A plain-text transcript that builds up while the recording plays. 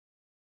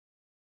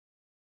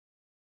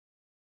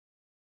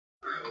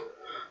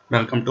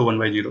Welcome to 1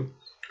 by 0.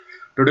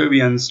 Today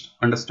we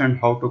understand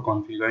how to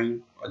configure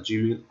a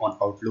Gmail on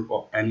Outlook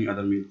or any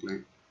other mail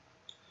client.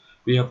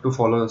 We have to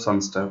follow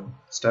some steps.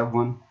 Step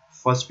 1.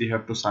 First we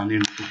have to sign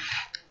into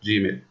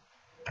Gmail,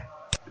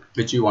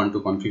 which you want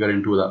to configure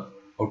into the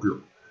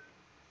Outlook.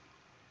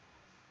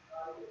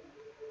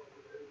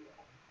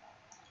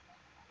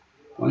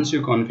 Once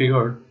you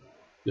configure,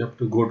 you have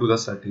to go to the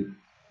setting,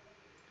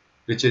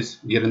 which is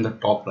here in the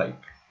top right.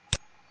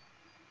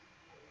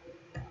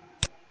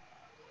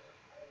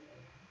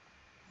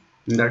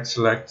 In that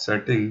select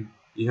setting,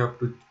 you have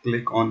to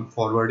click on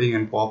forwarding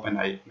and pop an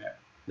IMAP,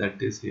 that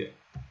is here.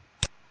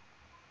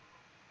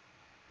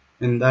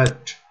 In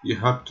that, you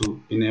have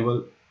to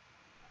enable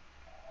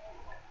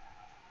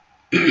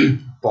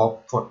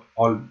pop for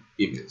all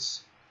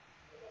emails.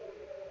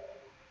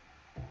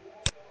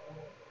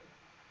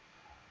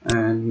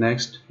 And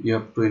next you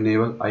have to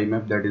enable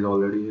IMAP, that is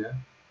already here.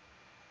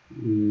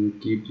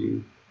 Keep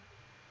Gmail.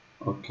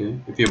 Okay,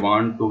 if you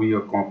want to be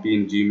a copy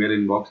in Gmail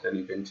inbox, then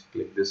you can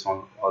click this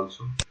one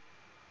also.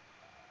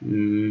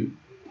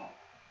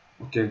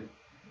 Okay,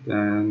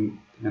 then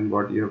and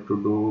what you have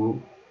to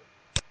do,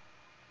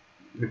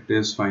 it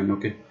is fine.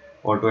 Okay,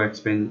 auto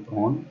expand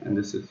on, and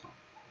this is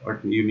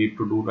what you need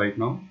to do right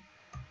now.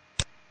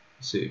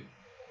 Save.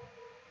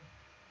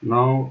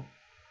 Now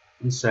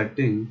in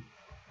setting,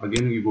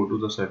 again you go to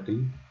the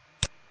setting.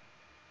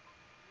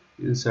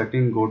 In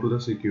setting, go to the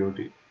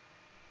security.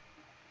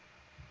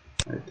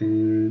 I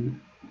think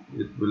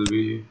it will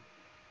be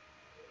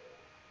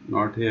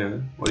not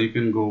here, or you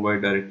can go by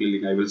directly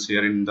link. I will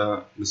share in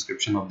the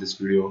description of this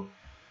video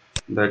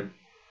that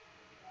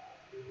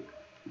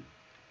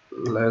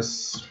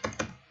less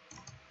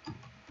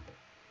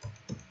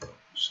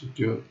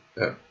secure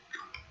app.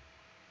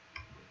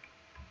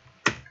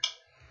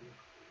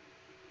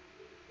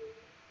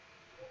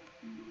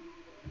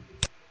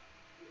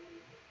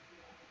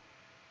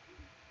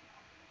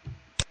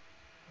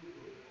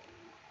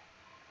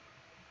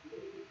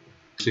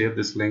 Share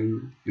this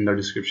link in the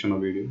description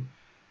of video.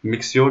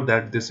 Make sure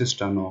that this is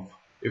turn off.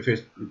 If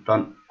it's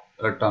turn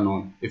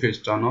on, if it's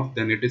turn off,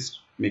 then it is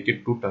make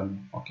it to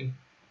turn. Okay,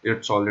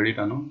 it's already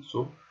turn on,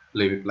 so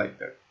leave it like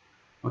that.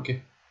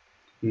 Okay,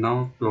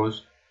 now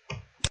close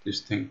this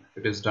thing.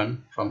 It is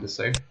done from this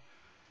side.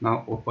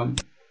 Now open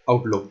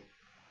Outlook.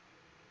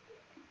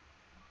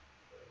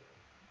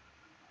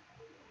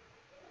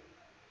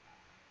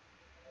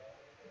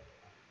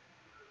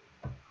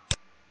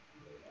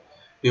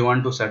 You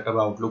want to set up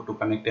Outlook to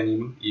connect an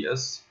email?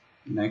 Yes.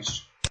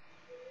 Next.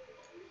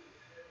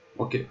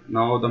 Okay,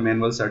 now the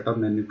manual setup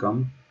menu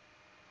come.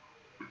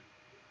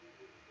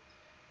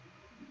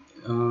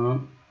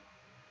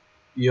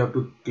 You have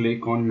to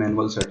click on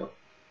manual setup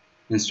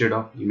instead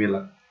of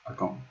email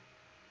account.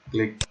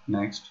 Click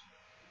next.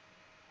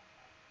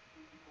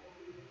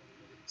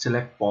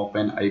 Select pop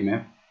and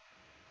IMAP.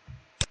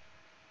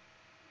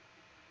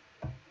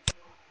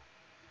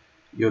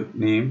 Your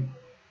name.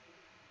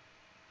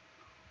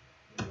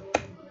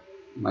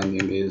 My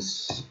name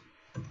is,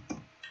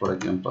 for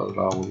example,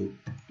 Rahul.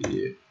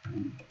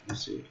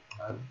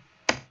 P-A-N-S-A-R.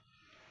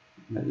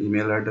 My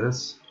email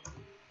address.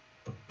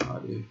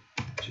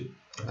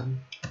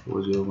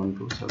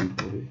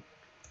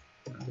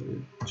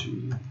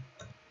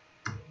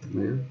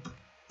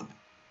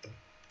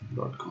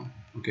 RAGL401274gmail.com.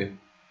 Okay.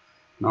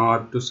 Now I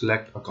have to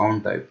select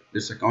account type.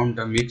 This account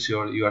type, make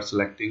sure you are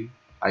selecting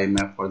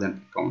IMAP for that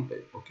account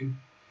type. Okay.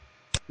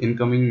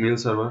 Incoming mail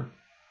server.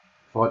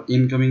 For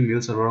incoming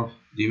mail server of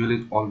Gmail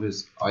is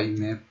always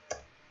IMAP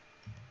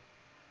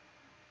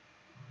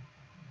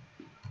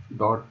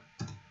dot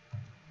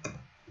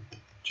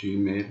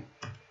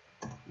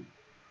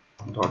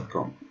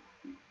gmail.com.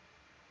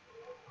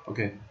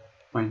 Okay,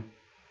 fine.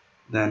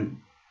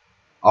 Then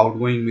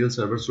outgoing mail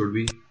server should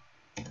be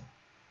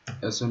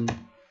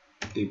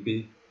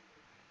smtp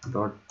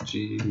dot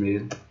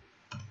gmail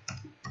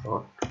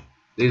dot.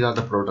 These are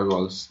the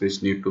protocols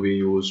which need to be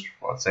used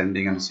for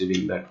sending and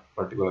receiving that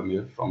particular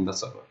mail from the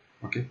server.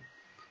 Okay,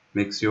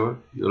 make sure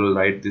you will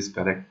write this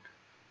correct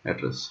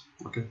address.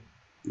 Okay,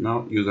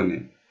 now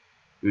username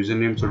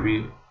should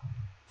be,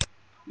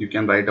 you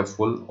can write a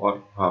full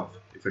or half.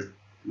 If it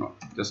no,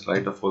 just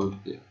write a full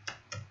here,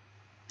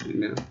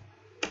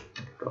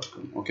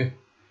 gmail.com. Okay,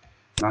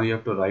 now you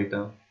have to write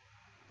a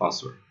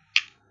password.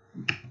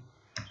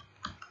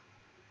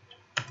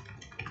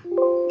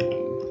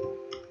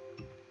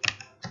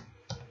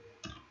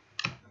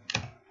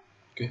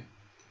 Okay.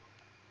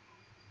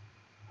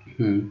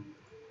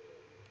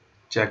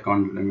 Check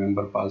on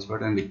remember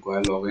password and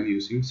require login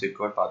using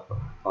secure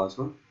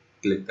password.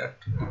 Click that.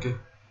 Okay,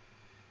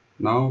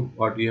 now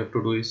what we have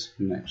to do is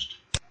next.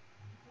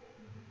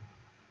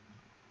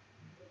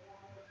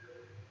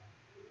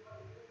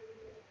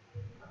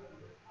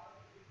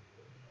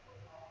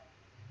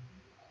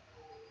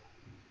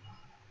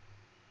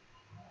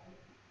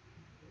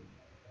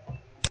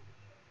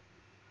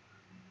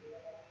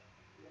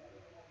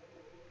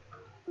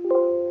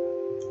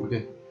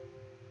 Okay,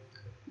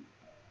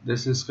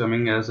 this is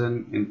coming as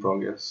an in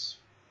progress.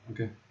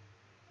 Okay,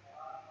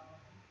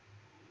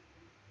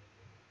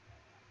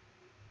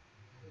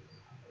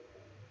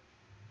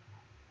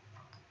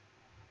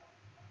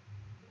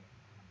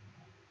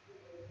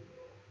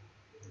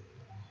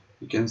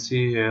 can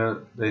see here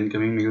the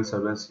incoming mail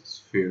service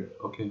is failed.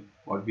 Okay,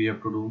 what we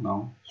have to do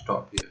now,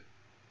 stop here,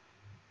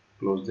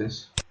 close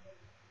this,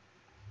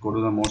 go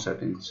to the more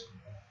settings,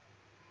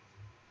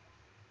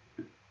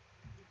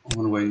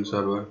 ongoing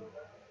server.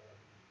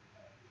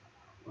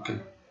 Okay,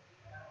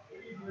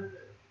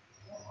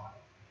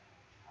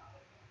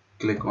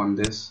 click on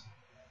this,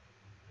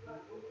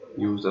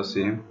 use the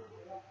same.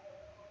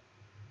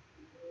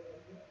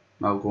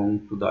 Now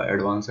going to the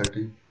advanced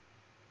setting,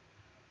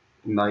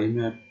 in the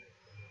IMAP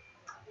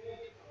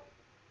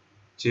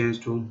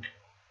change to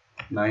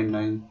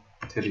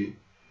 993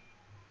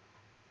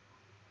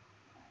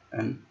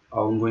 and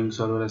ongoing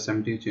server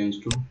SMT change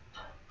to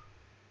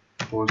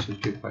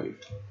 465.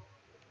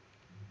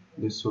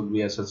 This should be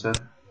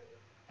SSL.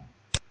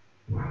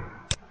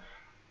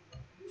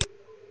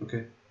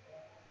 Okay,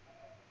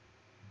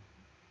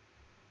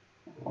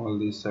 all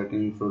these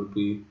settings should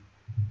be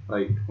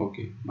right.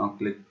 Okay, now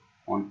click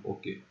on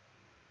OK.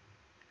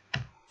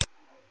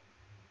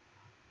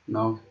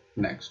 Now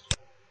next.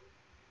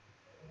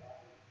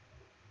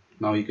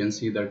 Now you can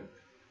see that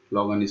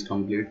login is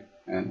complete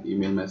and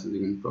email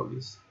messaging in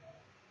progress.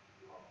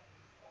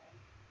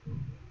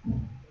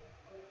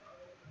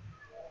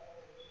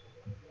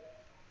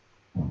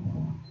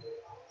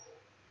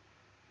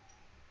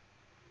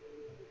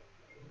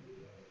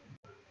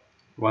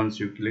 Once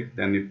you click,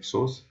 then it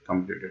shows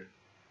completed.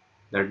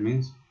 That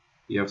means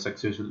you have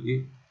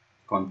successfully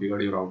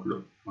configured your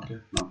Outlook. Okay,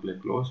 now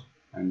click close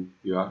and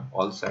you are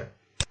all set.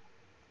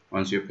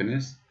 Once you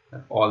finish,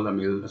 all the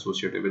mail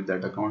associated with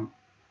that account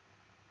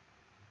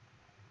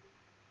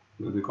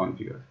will be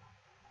configured.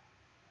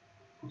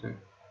 Okay,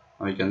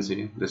 now you can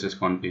see this is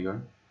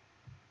configured.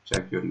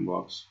 Check your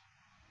inbox.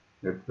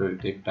 It will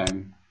take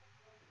time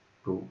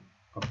to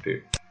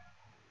update.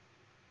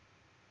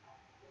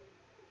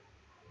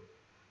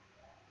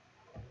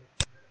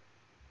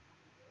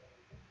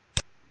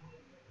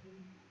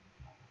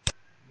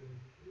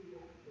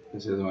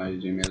 This is my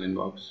Gmail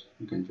inbox.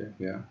 You can check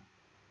here.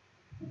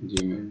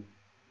 Gmail.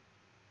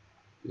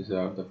 These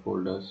are the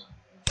folders.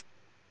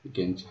 You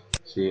can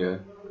see here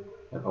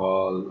that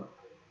all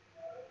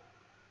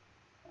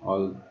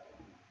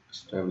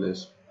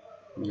established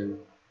mail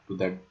to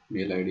that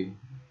mail ID.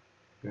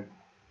 Okay.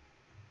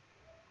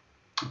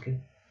 Okay.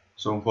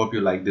 So hope you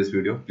like this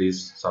video.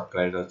 Please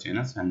subscribe our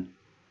channels and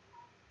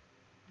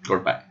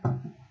goodbye.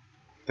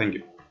 Thank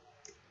you.